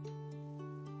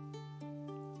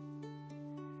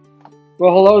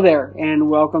Well, hello there,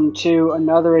 and welcome to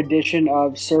another edition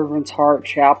of Servant's Heart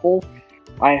Chapel.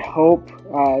 I hope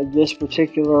this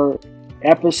particular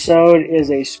episode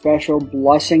is a special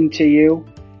blessing to you.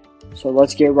 So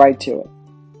let's get right to it.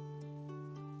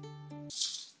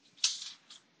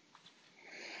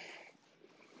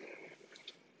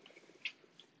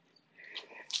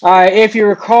 If you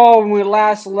recall, when we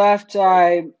last left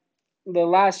the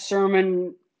last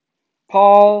sermon,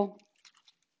 Paul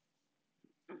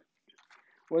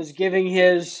was giving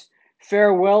his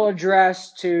farewell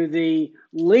address to the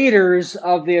leaders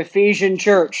of the Ephesian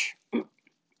church. And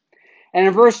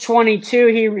in verse 22,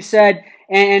 he said,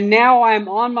 "And now I am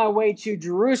on my way to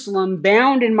Jerusalem,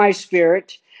 bound in my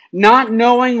spirit, not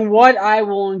knowing what I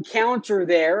will encounter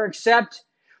there, except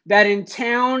that in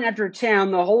town after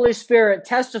town the Holy Spirit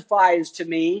testifies to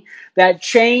me that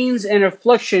chains and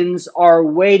afflictions are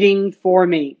waiting for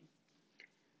me.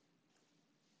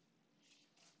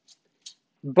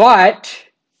 But,"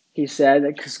 he said,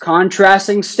 it's a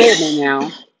contrasting statement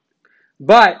now,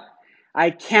 "but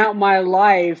I count my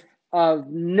life of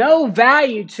no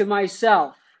value to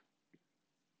myself."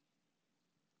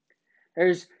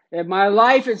 My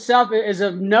life itself is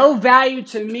of no value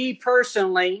to me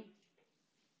personally,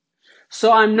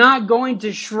 so I'm not going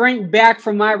to shrink back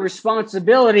from my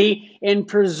responsibility in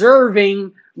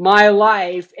preserving my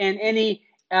life and any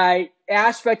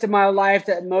aspect of my life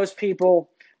that most people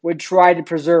would try to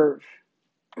preserve.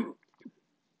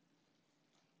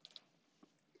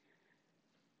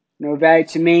 No value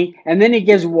to me. And then he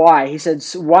gives why. He said,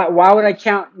 why would I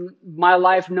count my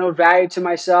life no value to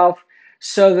myself?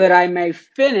 So that I may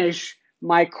finish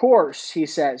my course, he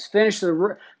says. Finish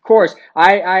the course.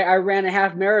 I ran a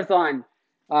half marathon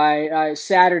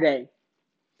Saturday.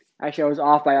 Actually, I was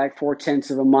off by like 0.4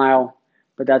 of a mile,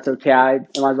 but that's okay.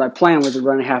 My plan was to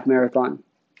run a half marathon.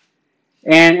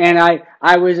 And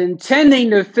I was intending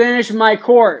to finish my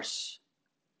course.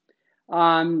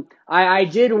 I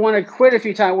did want to quit a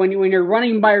few times when you're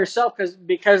running by yourself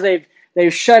because they've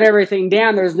shut everything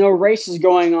down. There's no races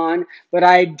going on, but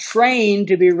I trained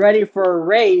to be ready for a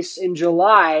race in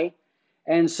July,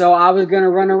 and so I was going to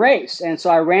run a race, and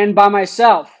so I ran by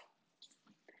myself,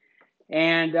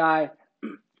 and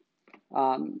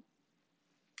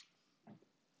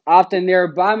often there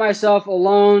by myself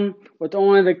alone with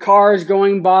only the cars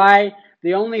going by.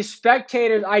 The only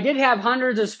spectators, I did have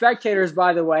hundreds of spectators,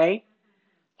 by the way.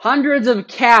 Hundreds of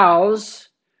cows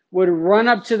would run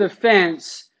up to the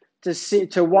fence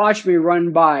to watch me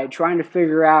run by, trying to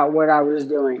figure out what I was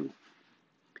doing.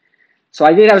 So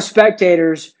I did have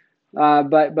spectators,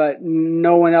 but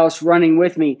no one else running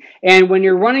with me. And when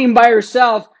you're running by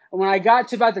yourself, when I got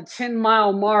to about the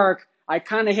 10-mile mark, I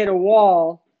kind of hit a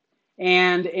wall,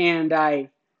 and I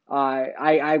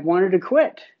wanted to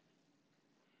quit.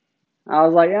 I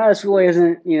was like, yeah, this really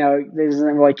isn't, this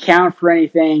doesn't really count for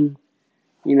anything.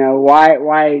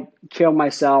 Why kill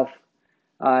myself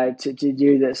to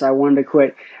do this? I wanted to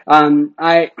quit.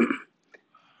 I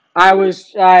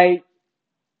was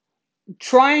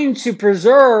trying to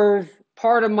preserve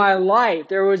part of my life.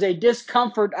 There was a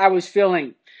discomfort I was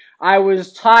feeling. I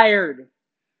was tired.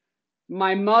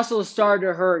 My muscles started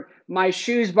to hurt. My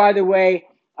shoes, by the way,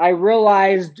 I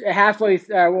realized halfway,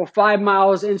 5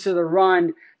 miles into the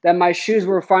run, that my shoes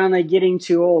were finally getting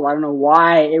too old. I don't know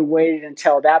why it waited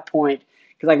until that point,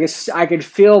 because I could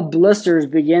feel blisters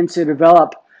begin to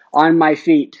develop on my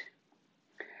feet.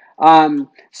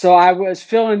 So I was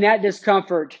feeling that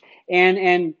discomfort,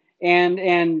 and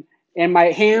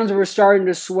my hands were starting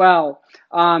to swell,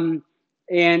 and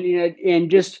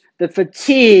just the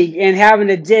fatigue and having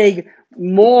to dig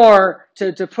more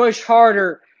to push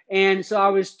harder. And so I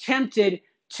was tempted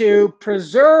to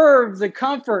preserve the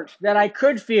comfort that I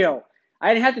could feel.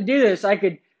 I didn't have to do this. I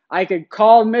could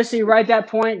call Missy right at that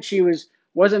point. She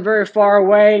wasn't very far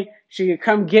away. She could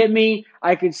come get me.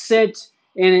 I could sit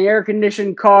in an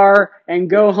air-conditioned car and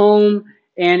go home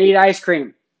and eat ice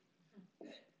cream.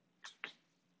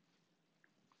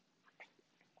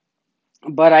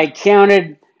 But I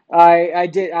discounted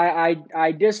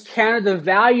the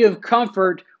value of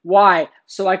comfort. Why?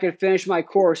 So I could finish my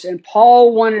course. And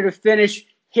Paul wanted to finish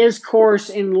his course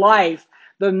in life,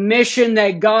 the mission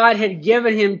that God had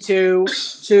given him to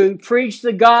preach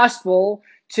the gospel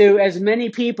to as many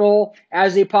people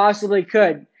as he possibly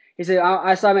could. He said,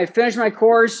 so I may finish my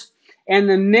course and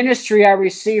the ministry I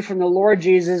received from the Lord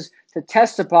Jesus to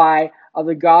testify of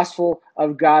the gospel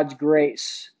of God's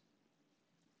grace.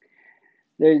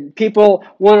 People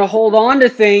want to hold on to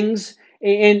things,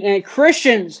 and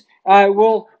Christians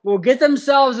will get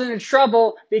themselves into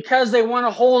trouble because they want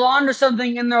to hold on to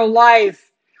something in their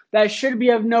life that should be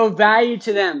of no value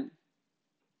to them.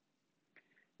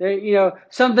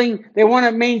 They want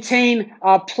to maintain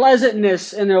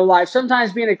pleasantness in their life.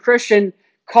 Sometimes being a Christian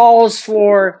calls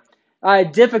for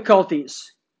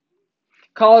difficulties,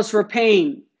 calls for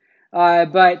pain,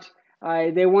 but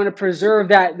they want to preserve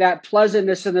that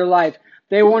pleasantness in their life.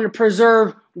 They want to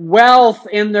preserve wealth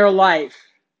in their life.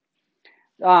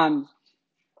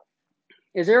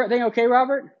 Is everything okay,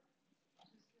 Robert?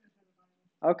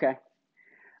 Okay.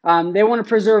 They want to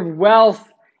preserve wealth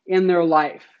in their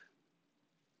life.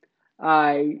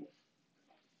 Like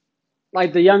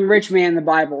the young rich man in the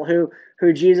Bible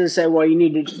who Jesus said, well, you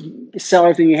need to sell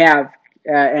everything you have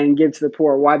and give to the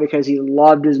poor. Why? Because he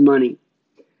loved his money.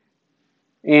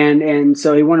 And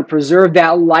so he wanted to preserve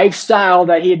that lifestyle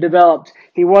that he had developed.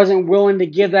 He wasn't willing to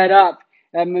give that up.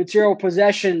 Material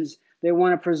possessions they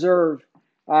want to preserve,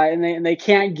 and they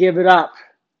can't give it up.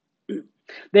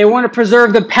 They want to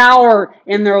preserve the power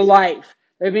in their life.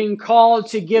 They're being called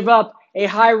to give up a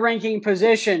high-ranking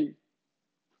position.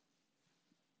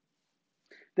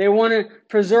 They want to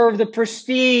preserve the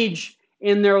prestige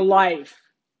in their life.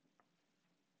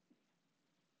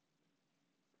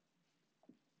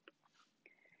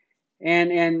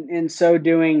 And in so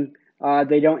doing,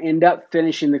 they don't end up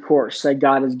finishing the course that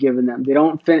God has given them. They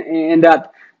don't end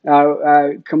up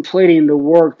completing the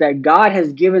work that God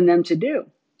has given them to do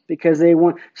because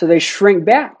they shrink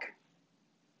back.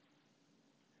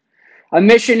 A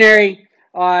missionary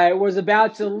was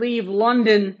about to leave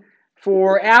London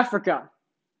for Africa.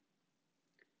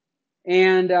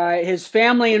 And his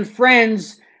family and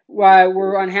friends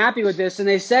were unhappy with this, and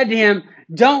they said to him,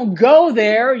 "Don't go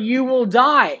there, you will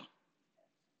die."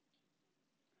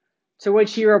 To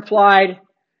which he replied,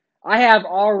 "I have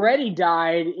already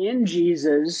died in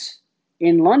Jesus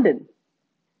in London,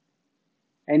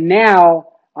 and now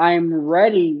I am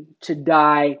ready to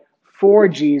die for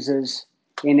Jesus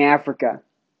in Africa."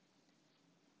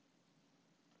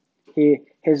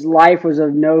 His life was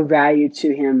of no value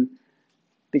to him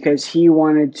because he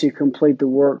wanted to complete the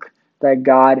work that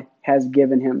God has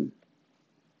given him.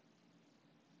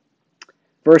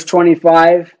 Verse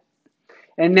 25,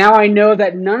 "And now I know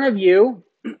that none of you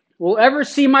will ever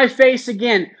see my face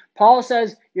again." Paul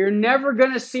says, you're never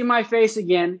going to see my face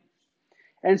again.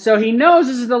 And so he knows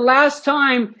this is the last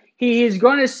time he is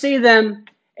going to see them.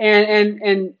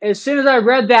 And as soon as I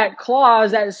read that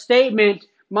clause, that statement,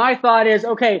 my thought is,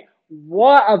 okay,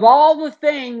 what of all the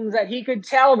things that he could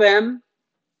tell them,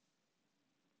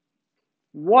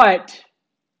 what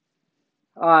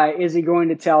is he going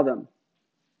to tell them?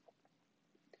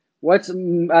 What's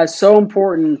so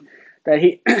important that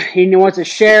he wants to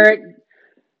share it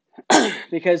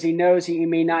because he knows he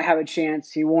may not have a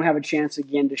chance. He won't have a chance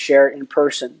again to share it in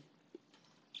person.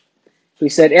 He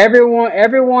said,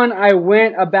 everyone I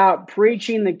went about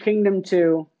preaching the kingdom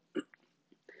to,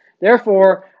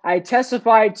 therefore I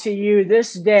testify to you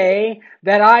this day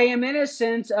that I am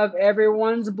innocent of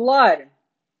everyone's blood.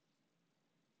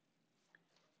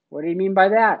 What do you mean by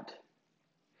that?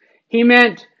 He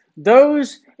meant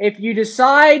if you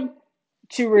decide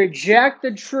to reject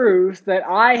the truth that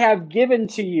I have given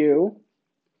to you,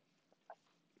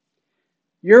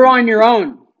 you're on your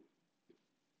own.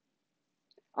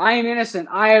 I am innocent.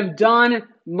 I have done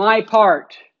my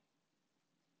part.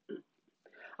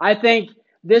 I think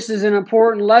this is an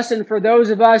important lesson for those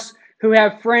of us who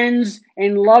have friends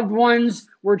and loved ones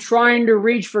we're trying to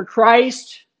reach for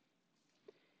Christ.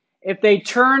 If they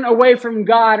turn away from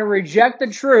God and reject the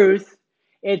truth,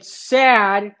 it's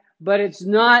sad, but it's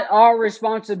not our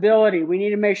responsibility. We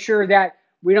need to make sure that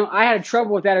we don't. I had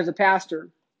trouble with that as a pastor.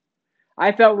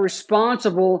 I felt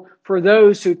responsible for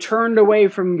those who turned away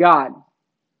from God.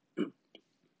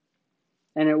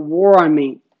 And it wore on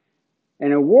me.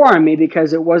 And it wore on me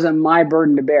because it wasn't my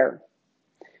burden to bear.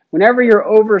 Whenever you're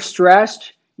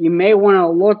overstressed, you may want to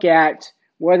look at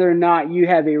whether or not you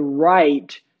have a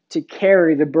right to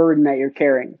carry the burden that you're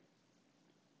carrying.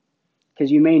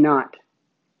 Because you may not.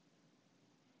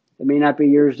 It may not be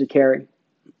yours to carry.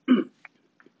 He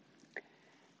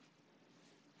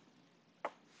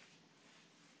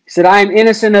said, I am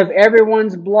innocent of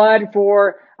everyone's blood,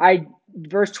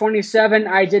 verse 27,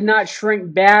 I did not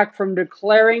shrink back from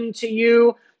declaring to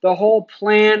you the whole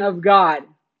plan of God.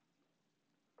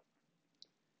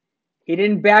 He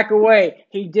didn't back away.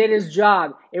 He did his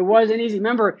job. It wasn't easy.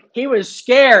 Remember, he was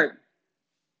scared.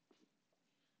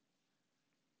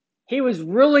 He was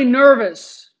really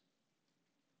nervous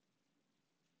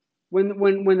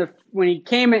when he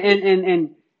came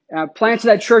and planted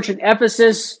that church in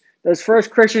Ephesus. Those first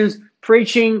Christians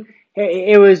preaching.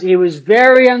 He was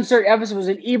very uncertain. Ephesus was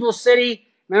an evil city.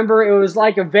 Remember, it was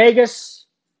like a Vegas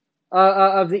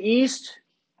of the East.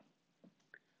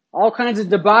 All kinds of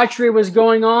debauchery was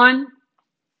going on.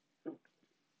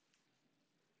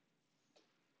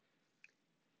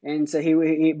 And so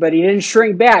but he didn't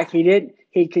shrink back. He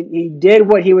did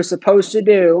what he was supposed to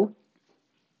do.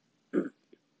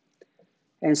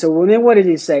 And so then what did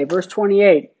he say? Verse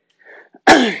 28.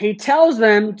 He tells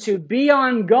them to be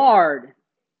on guard.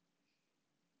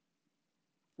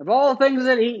 Of all the things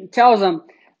that he tells them,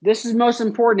 this is most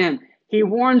important to him. He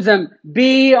warns them,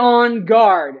 be on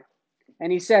guard.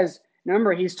 And he says,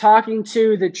 remember, he's talking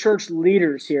to the church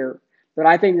leaders here. But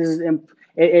I think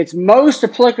it's most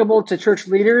applicable to church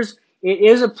leaders. It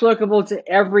is applicable to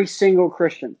every single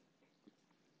Christian.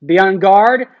 Be on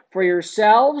guard for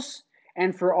yourselves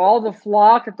and for all the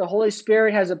flock that the Holy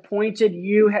Spirit has appointed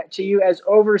to you as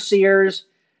overseers,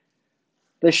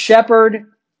 to shepherd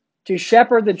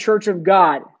the church of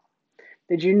God.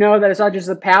 Did you know that it's not just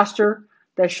the pastor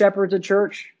that shepherds the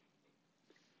church?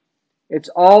 It's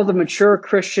all the mature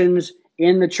Christians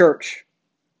in the church.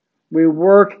 We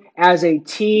work as a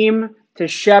team to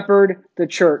shepherd the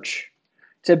church,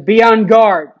 to be on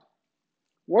guard.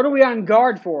 What are we on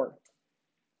guard for?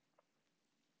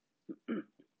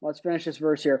 Let's finish this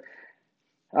verse here.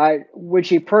 Which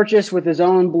he purchased with his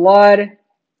own blood.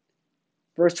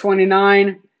 Verse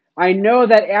 29, I know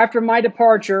that after my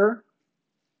departure,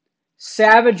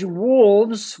 savage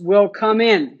wolves will come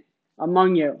in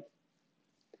among you,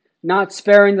 not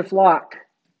sparing the flock.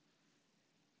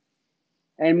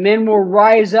 And men will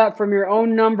rise up from your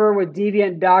own number with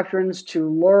deviant doctrines to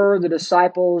lure the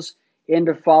disciples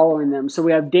into following them. So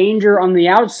we have danger on the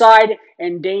outside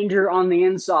and danger on the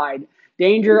inside.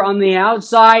 Danger on the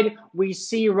outside we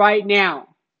see right now.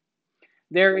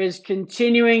 There is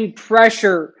continuing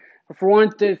pressure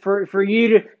for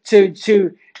you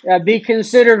to be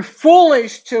considered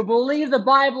foolish to believe the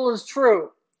Bible is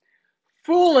true.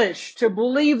 Foolish to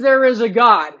believe there is a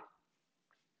God.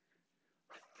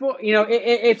 You know,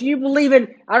 if you believe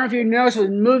in, I don't know if you notice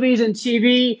with movies and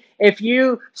TV, if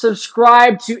you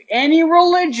subscribe to any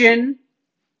religion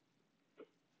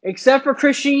except for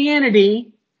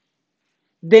Christianity,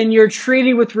 then you're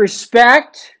treated with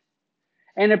respect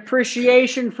and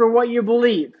appreciation for what you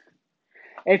believe.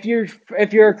 If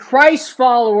you're a Christ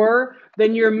follower,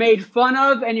 then you're made fun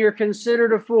of and you're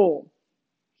considered a fool.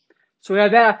 So we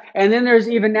have that. And then there's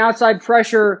even outside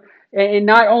pressure. And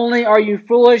not only are you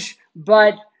foolish,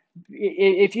 but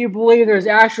if you believe there's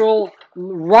actual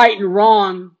right and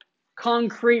wrong,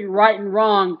 concrete right and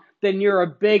wrong, then you're a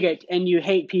bigot and you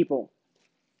hate people.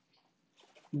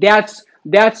 That's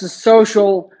the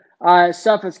social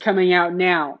stuff that's coming out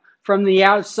now from the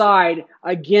outside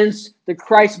against the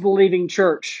Christ-believing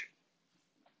church.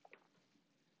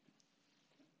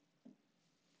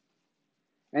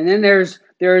 And then there's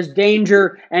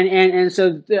danger, and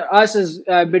so us as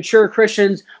mature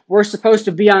Christians, we're supposed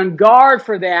to be on guard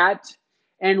for that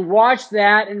and watch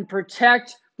that and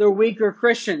protect the weaker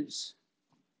Christians.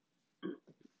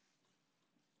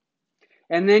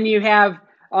 And then you have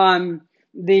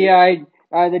the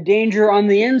danger on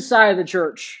the inside of the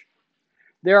church.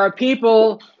 There are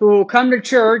people who will come to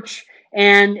church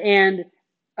and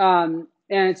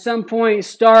at some point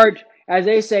start, as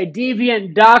they say,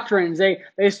 deviant doctrines.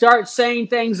 They start saying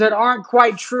things that aren't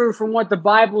quite true from what the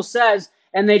Bible says,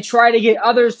 and they try to get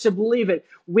others to believe it.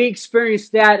 We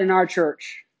experienced that in our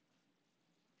church.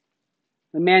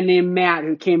 A man named Matt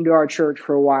who came to our church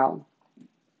for a while.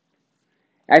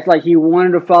 Acted like he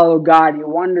wanted to follow God. He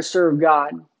wanted to serve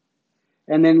God.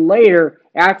 And then later,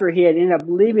 after he had ended up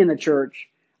leaving the church,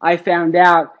 I found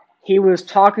out he was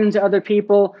talking to other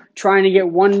people, trying to get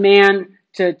one man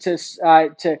to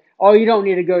oh, you don't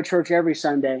need to go to church every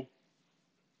Sunday.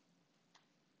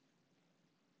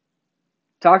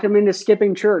 Talked him into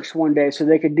skipping church one day so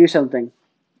they could do something.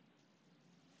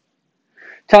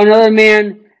 Tell another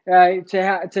man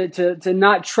to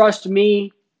not trust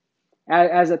me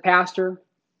as a pastor.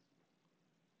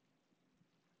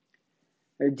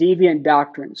 They're deviant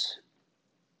doctrines.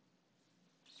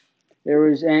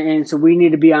 And so we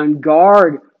need to be on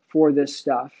guard for this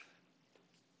stuff.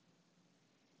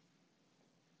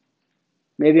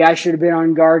 Maybe I should have been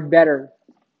on guard better.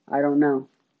 I don't know.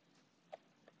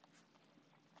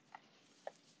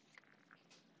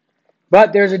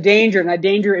 But there's a danger, and that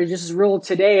danger is just as real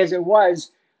today as it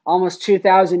was almost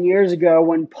 2,000 years ago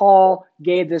when Paul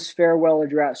gave this farewell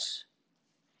address.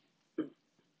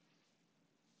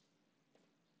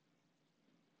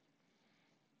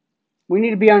 We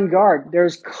need to be on guard.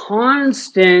 There's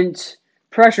constant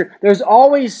pressure. There's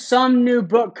always some new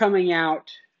book coming out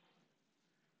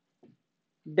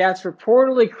that's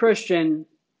reportedly Christian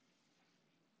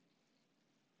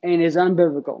and is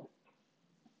unbiblical.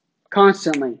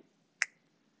 Constantly.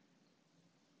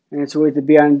 And so we have to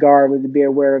be on guard. We have to be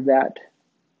aware of that.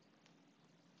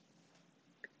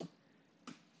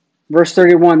 Verse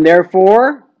 31,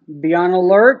 therefore, be on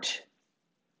alert.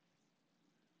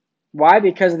 Why?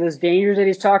 Because of this danger that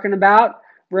he's talking about.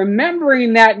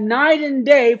 Remembering that night and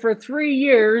day for 3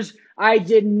 years, I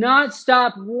did not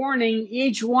stop warning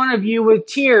each one of you with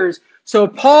tears. So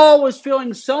Paul was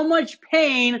feeling so much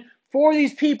pain for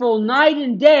these people night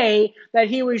and day that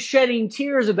he was shedding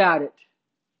tears about it.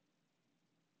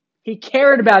 He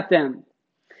cared about them.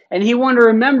 And he wanted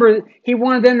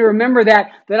them to remember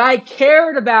that I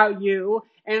cared about you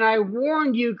and I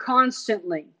warned you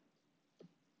constantly.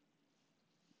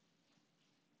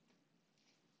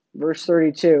 Verse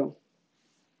 32.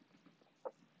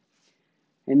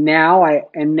 And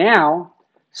now,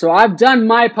 so I've done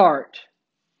my part.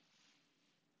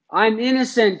 I'm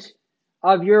innocent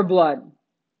of your blood.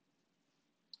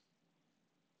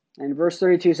 And verse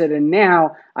 32 said, and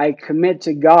now I commit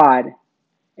to God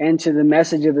and to the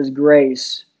message of his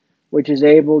grace, which is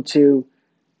able to,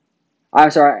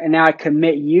 and now I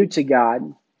commit you to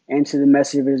God and to the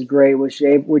message of his grace,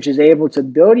 which is able to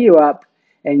build you up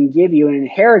and give you an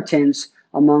inheritance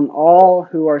among all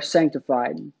who are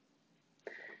sanctified.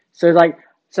 So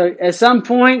at some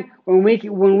point when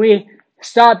we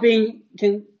stop being,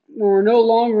 when we're no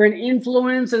longer an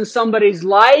influence in somebody's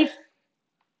life,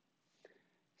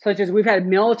 such as we've had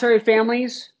military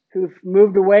families who've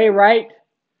moved away, right?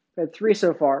 We've had 3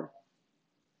 so far.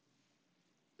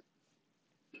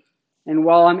 And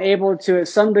while I'm able to, at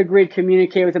some degree,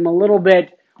 communicate with them a little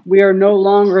bit, we are no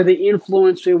longer the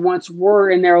influence we once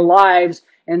were in their lives.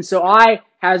 And so I,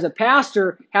 as a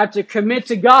pastor, have to commit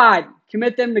them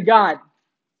to God.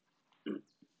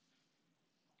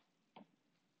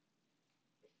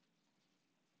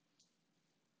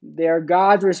 They are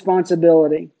God's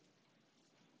responsibility.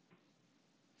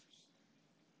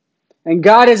 And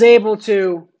God is able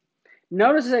to,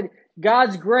 notice that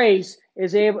God's grace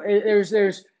is able,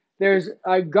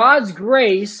 God's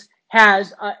grace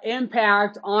has an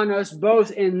impact on us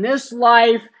both in this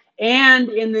life and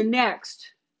in the next.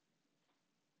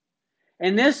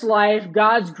 In this life,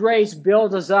 God's grace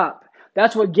builds us up.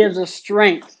 That's what gives us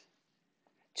strength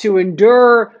to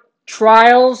endure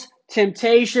trials,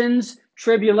 temptations,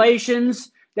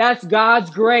 tribulations. That's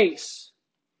God's grace.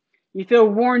 You feel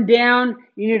worn down,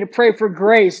 you need to pray for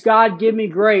grace. God, give me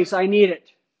grace. I need it.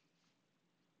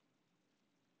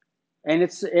 And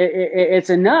it's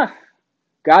enough.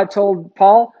 God told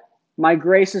Paul, my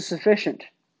grace is sufficient.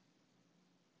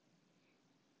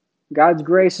 God's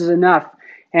grace is enough.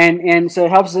 And so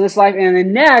it helps in this life. And in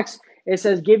the next, it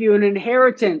says, give you an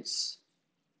inheritance.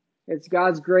 It's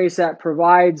God's grace that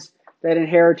provides that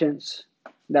inheritance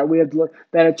that we have to look,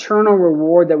 that eternal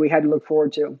reward that we had to look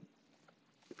forward to.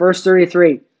 Verse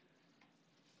 33.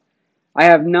 I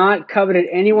have not coveted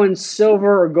anyone's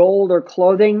silver or gold or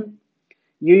clothing.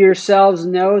 You yourselves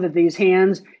know that these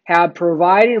hands have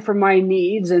provided for my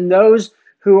needs and those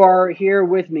who are here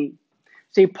with me.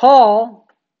 See, Paul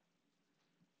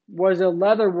was a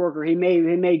leather worker. He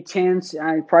made tents.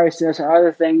 I probably said some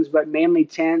other things, but mainly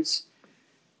tents.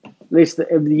 At least the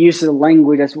use of the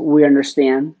language, that's what we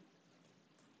understand.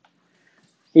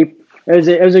 It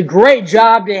was a great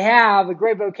job to have, a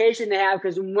great vocation to have,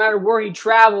 because no matter where he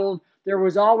traveled, there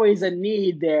was always a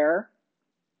need there.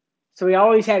 So he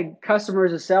always had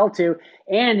customers to sell to,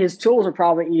 and his tools were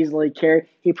probably easily carried.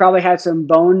 He probably had some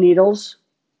bone needles,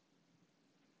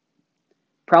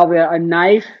 probably a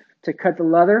knife to cut the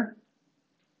leather,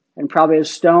 and probably a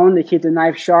stone to keep the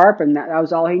knife sharp, and that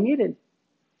was all he needed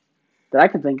that I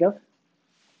can think of.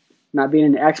 Not being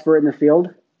an expert in the field,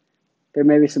 there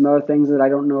may be some other things that I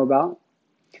don't know about.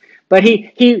 But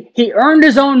he earned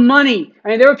his own money. I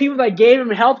mean, there were people that gave him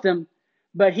and helped him,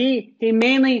 but he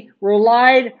mainly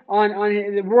relied on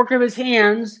the work of his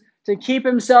hands to keep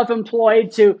himself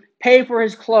employed, to pay for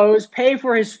his clothes, pay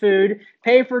for his food,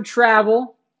 pay for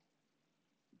travel.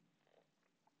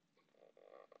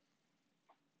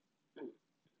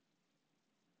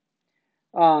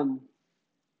 And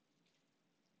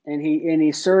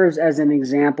he serves as an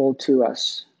example to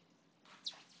us.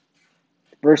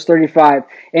 Verse 35,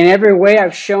 in every way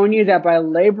I've shown you that by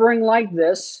laboring like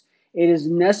this, it is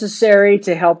necessary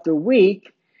to help the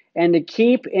weak and to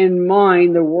keep in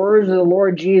mind the words of the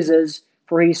Lord Jesus,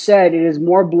 for he said, it is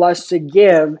more blessed to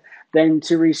give than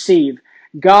to receive.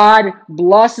 God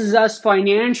blesses us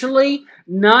financially,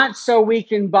 not so we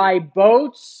can buy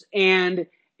boats and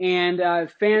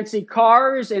fancy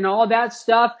cars and all that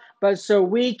stuff, but so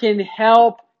we can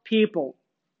help people.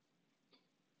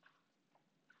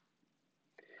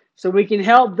 So we can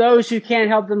help those who can't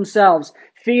help themselves.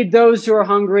 feed those who are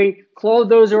hungry, clothe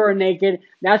those who are naked.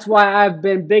 That's why I've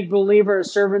been a big believer of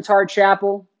Servant's Heart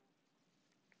Chapel.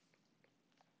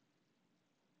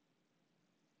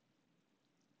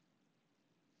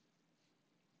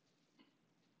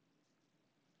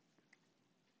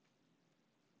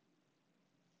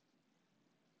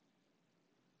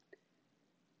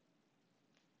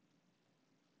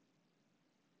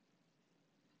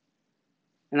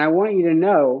 And I want you to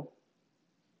know,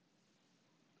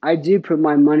 I do put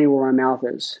my money where my mouth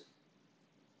is.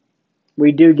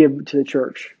 We do give to the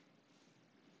church.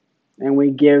 And we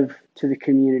give to the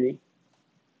community.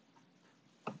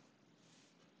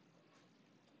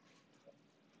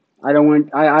 I don't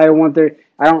want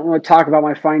to talk about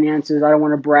my finances. I don't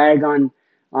want to brag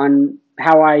on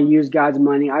how I use God's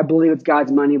money. I believe it's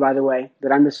God's money, by the way,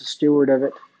 that I'm just a steward of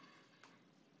it.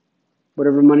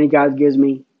 Whatever money God gives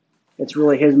me, it's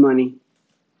really His money.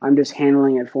 I'm just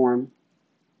handling it for Him.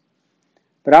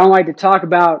 But I don't like to talk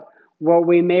about what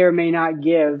we may or may not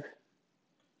give,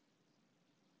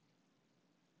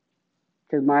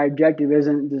 because my objective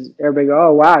isn't just everybody go,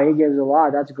 oh wow, he gives a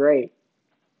lot, that's great.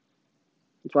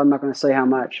 That's why I'm not going to say how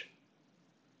much.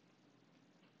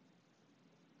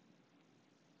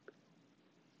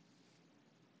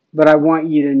 But I want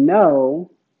you to know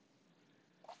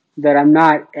that I'm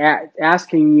not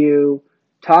asking you,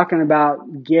 talking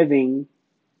about giving,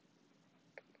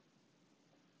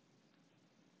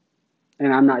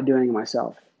 and I'm not doing it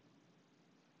myself.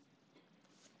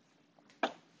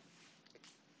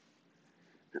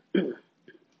 It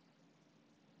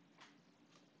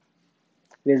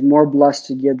is more blessed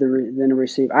to give than to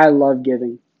receive. I love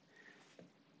giving.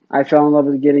 I fell in love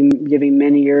with giving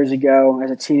many years ago as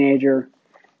a teenager,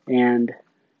 and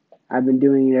I've been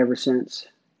doing it ever since.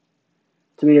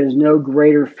 To me, there's no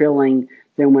greater feeling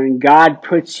than when God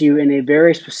puts you in a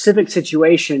very specific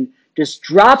situation, just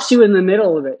drops you in the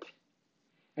middle of it,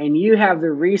 and you have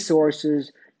the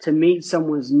resources to meet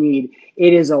someone's need.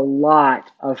 It is a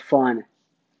lot of fun.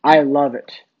 I love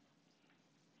it.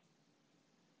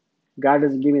 God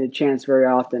doesn't give me the chance very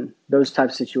often, those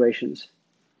types of situations.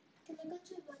 Can I go to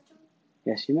the bathroom?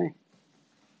 Yes, you may.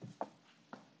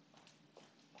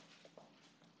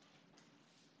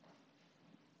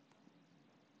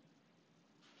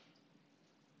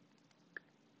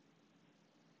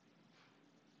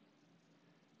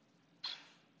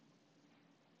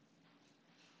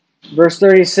 Verse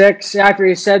 36, after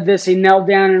he said this, he knelt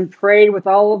down and prayed with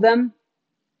all of them.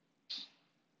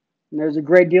 And there's a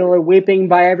great deal of weeping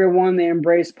by everyone. They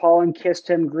embraced Paul and kissed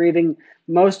him, grieving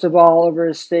most of all over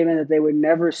his statement that they would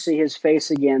never see his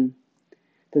face again.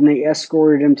 Then they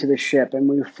escorted him to the ship. And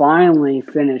we finally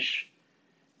finish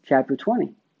chapter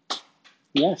 20.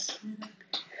 Yes.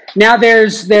 Now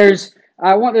there's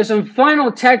some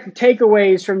final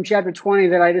takeaways from chapter 20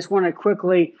 that I just want to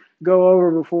quickly go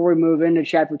over before we move into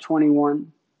chapter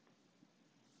 21.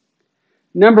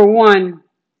 Number one,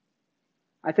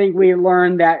 I think we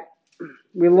learned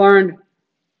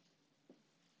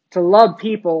to love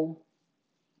people,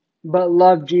 but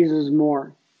love Jesus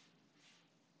more.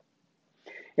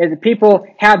 If the people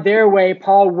had their way,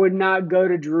 Paul would not go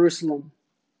to Jerusalem.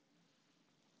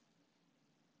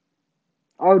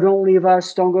 Oh, don't leave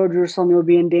us. Don't go to Jerusalem. You'll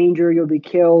be in danger. You'll be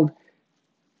killed.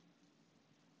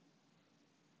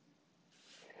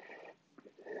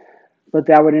 But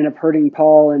that would end up hurting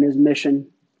Paul and his mission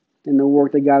and the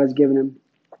work that God has given him.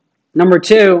 Number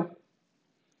two,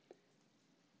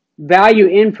 value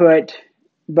input,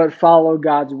 but follow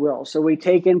God's will. So we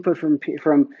take input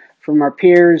from our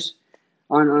peers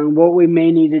on what we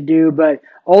may need to do, but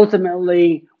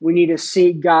ultimately we need to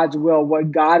seek God's will,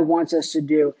 what God wants us to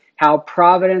do, how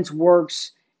providence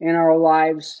works in our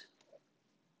lives.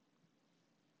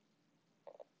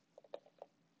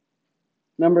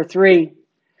 Number three,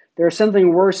 there's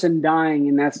something worse than dying,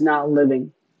 and that's not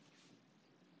living.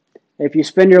 If you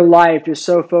spend your life just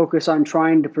so focused on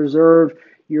trying to preserve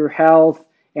your health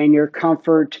and your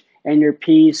comfort and your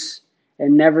peace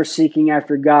and never seeking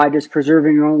after God, just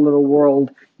preserving your own little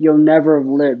world, you'll never have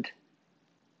lived.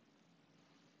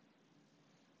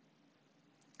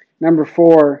 Number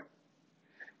four,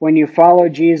 when you follow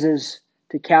Jesus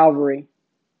to Calvary,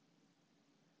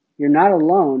 you're not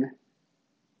alone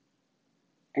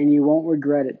and you won't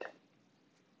regret it.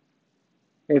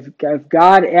 If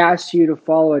God asks you to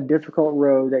follow a difficult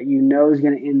road that you know is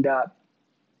going to end up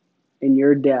in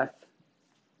your death,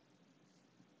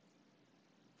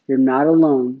 you're not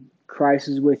alone. Christ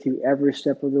is with you every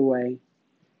step of the way,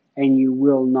 and you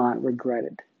will not regret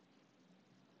it.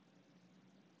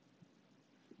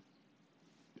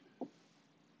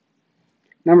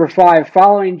 Number five,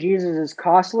 following Jesus is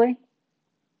costly,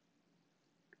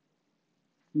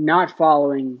 not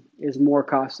following is more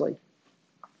costly.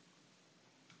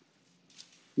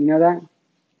 You know that?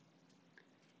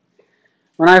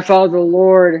 When I followed the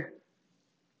Lord,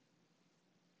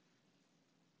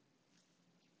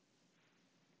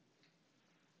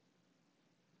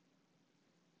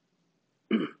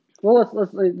 well,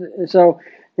 so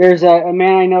there's a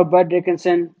man I know, Bud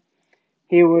Dickinson.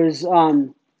 He was,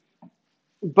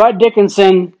 Bud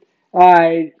Dickinson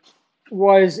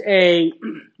was a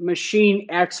machine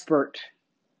expert.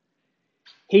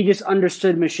 He just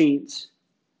understood machines.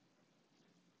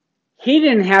 He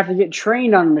didn't have to get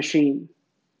trained on a machine.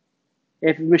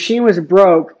 If a machine was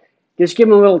broke, just give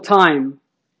him a little time.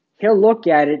 He'll look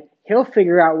at it. He'll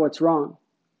figure out what's wrong.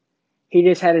 He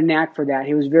just had a knack for that.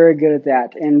 He was very good at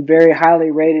that and very highly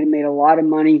rated, made a lot of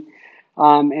money.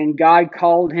 And God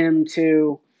called him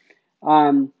to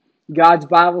God's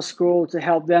Bible school to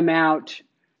help them out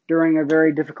during a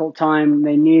very difficult time.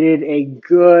 They needed a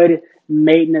good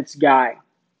maintenance guy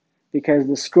because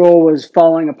the school was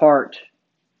falling apart.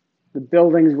 The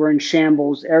buildings were in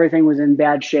shambles. Everything was in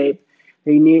bad shape.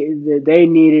 They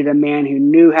needed a man who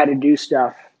knew how to do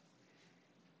stuff.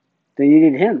 They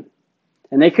needed him.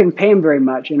 And they couldn't pay him very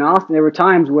much. And often there were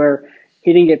times where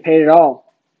he didn't get paid at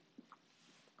all.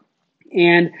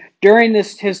 And during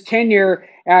his tenure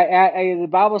at the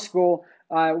Bible school,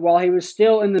 while he was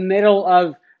still in the middle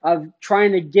of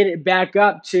trying to get it back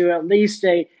up to at least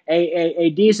a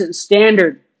decent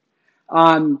standard,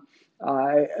 a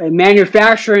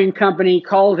manufacturing company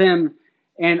called him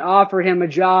and offered him a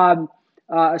job,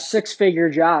 a six-figure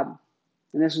job.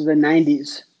 And this was the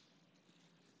 90s.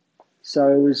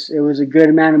 So it was a good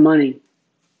amount of money.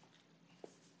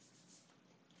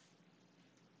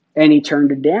 And he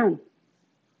turned it down.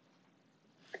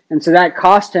 And so that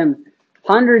cost him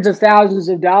hundreds of thousands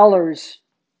of dollars.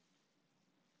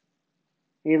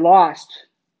 He lost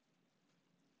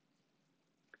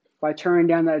by turning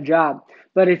down that job.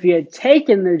 But if he had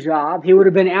taken the job, he would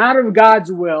have been out of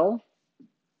God's will.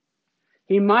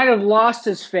 He might have lost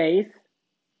his faith.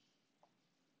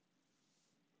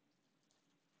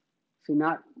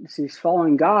 See,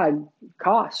 following God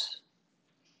costs.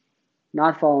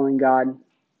 Not following God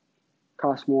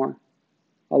costs more,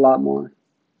 a lot more.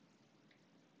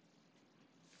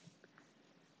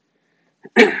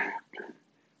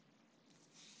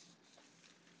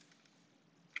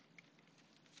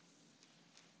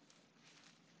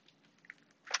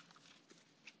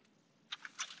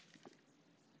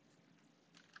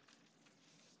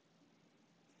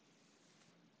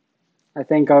 I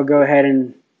think I'll go ahead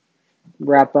and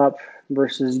wrap up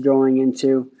versus going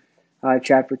into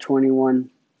chapter 21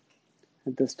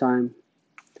 at this time.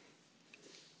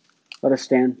 Let us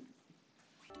stand.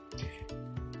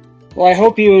 Well, I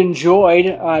hope you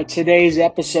enjoyed today's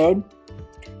episode.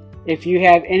 If you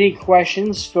have any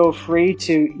questions, feel free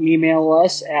to email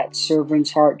us at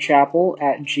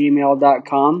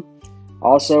servantsheartchapel@gmail.com.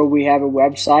 Also, we have a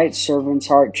website,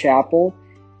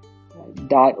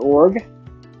 servantsheartchapel.org.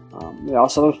 We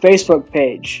also have a Facebook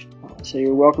page, so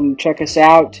you're welcome to check us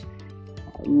out.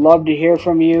 I'd love to hear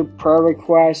from you, prayer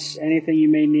requests, anything you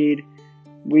may need.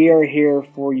 We are here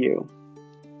for you.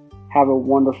 Have a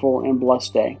wonderful and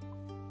blessed day.